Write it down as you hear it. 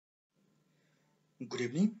Good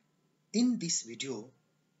evening. In this video,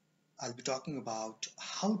 I'll be talking about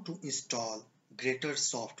how to install gretl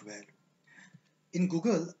software. In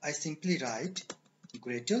Google, I simply write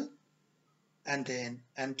gretl and then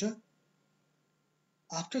enter.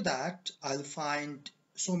 After that, I'll find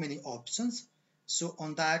so many options. So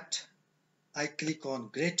on that, I click on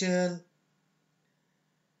gretl.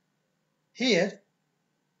 Here,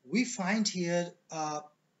 we find here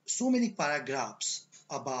so many paragraphs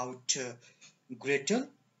about gretl.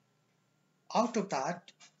 Out of that,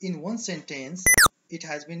 in one sentence, it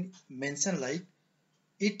has been mentioned like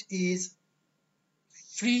it is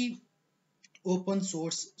free open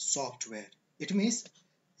source software. It means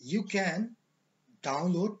you can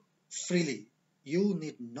download freely. You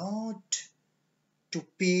need not to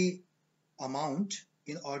pay amount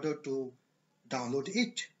in order to download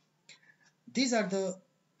it. These are the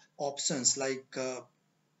options like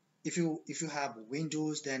if you have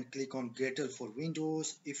Windows, then click on gretl for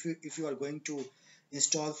Windows. If you are going to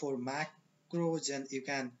install for macros, then you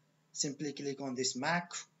can simply click on this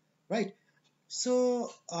Mac, right?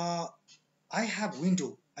 So I have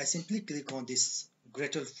Windows. I simply click on this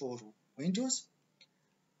gretl for Windows.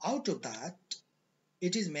 Out of that,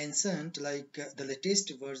 it is mentioned like the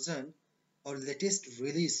latest version or latest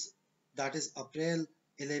release, that is April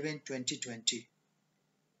 11, 2020.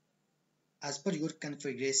 As per your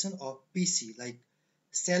configuration of PC, like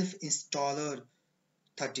self-installer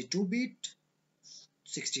 32-bit,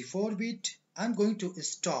 64-bit, I'm going to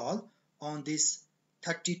install on this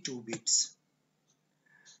 32 bits.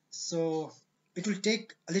 So it will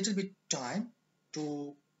take a little bit time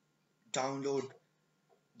to download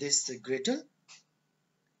this gretl.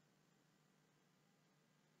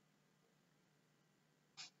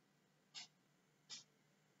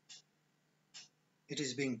 It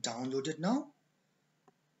is being downloaded now.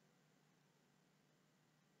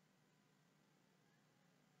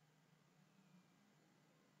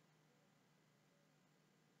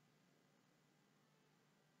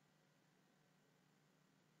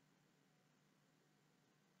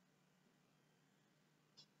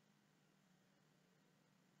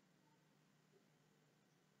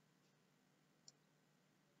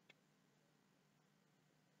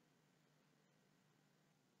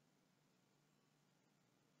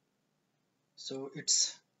 So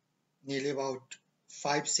it's nearly about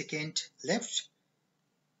 5 seconds left.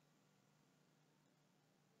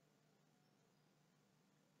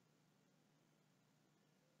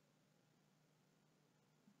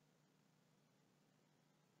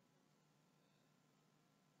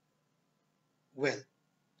 Well,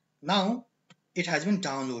 now it has been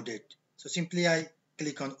downloaded. So simply I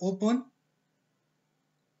click on open.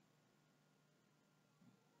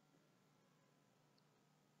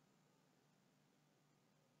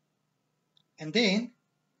 And then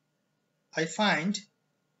I find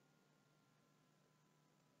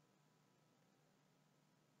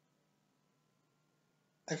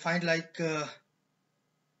like a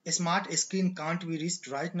smart screen can't be reached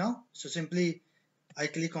right now. So simply I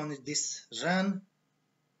click on this run.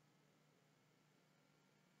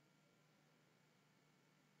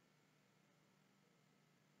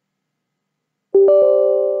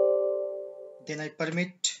 Then I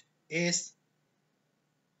permit yes.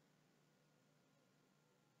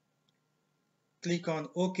 Click on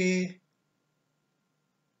OK.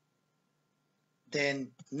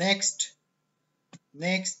 Then next,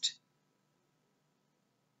 next,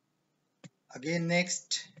 again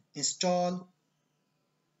next, install.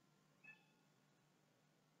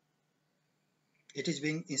 It is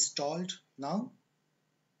being installed now.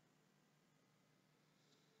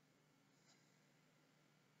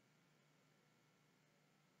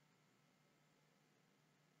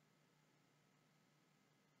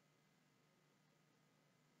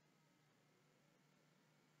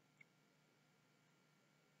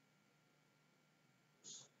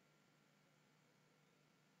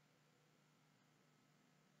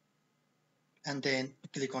 And then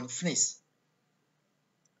click on finish.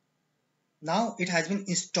 Now it has been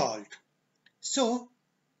installed. So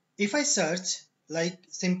if I search like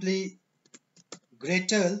simply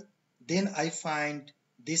gretl, then I find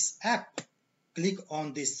this app. Click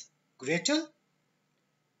on this gretl.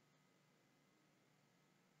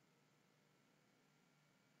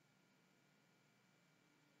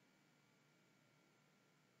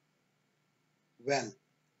 Well,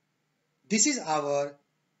 this is our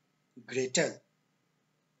gretl.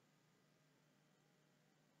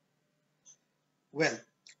 Well,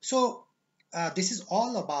 so this is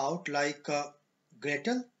all about like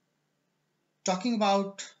gretl. Talking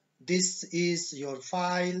about this is your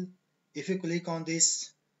file. If you click on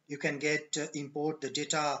this, you can get import the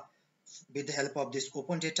data with the help of this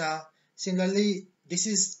open data. Similarly, this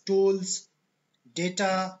is tools,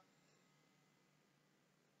 data.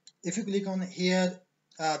 If you click on here,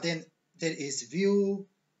 then there is view,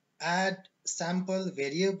 add, sample,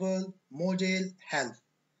 variable, model, help.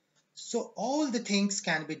 So all the things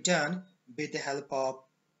can be done with the help of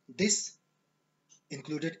this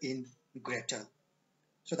included in gretl.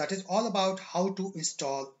 So that is all about how to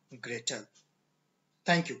install gretl.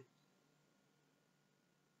 Thank you.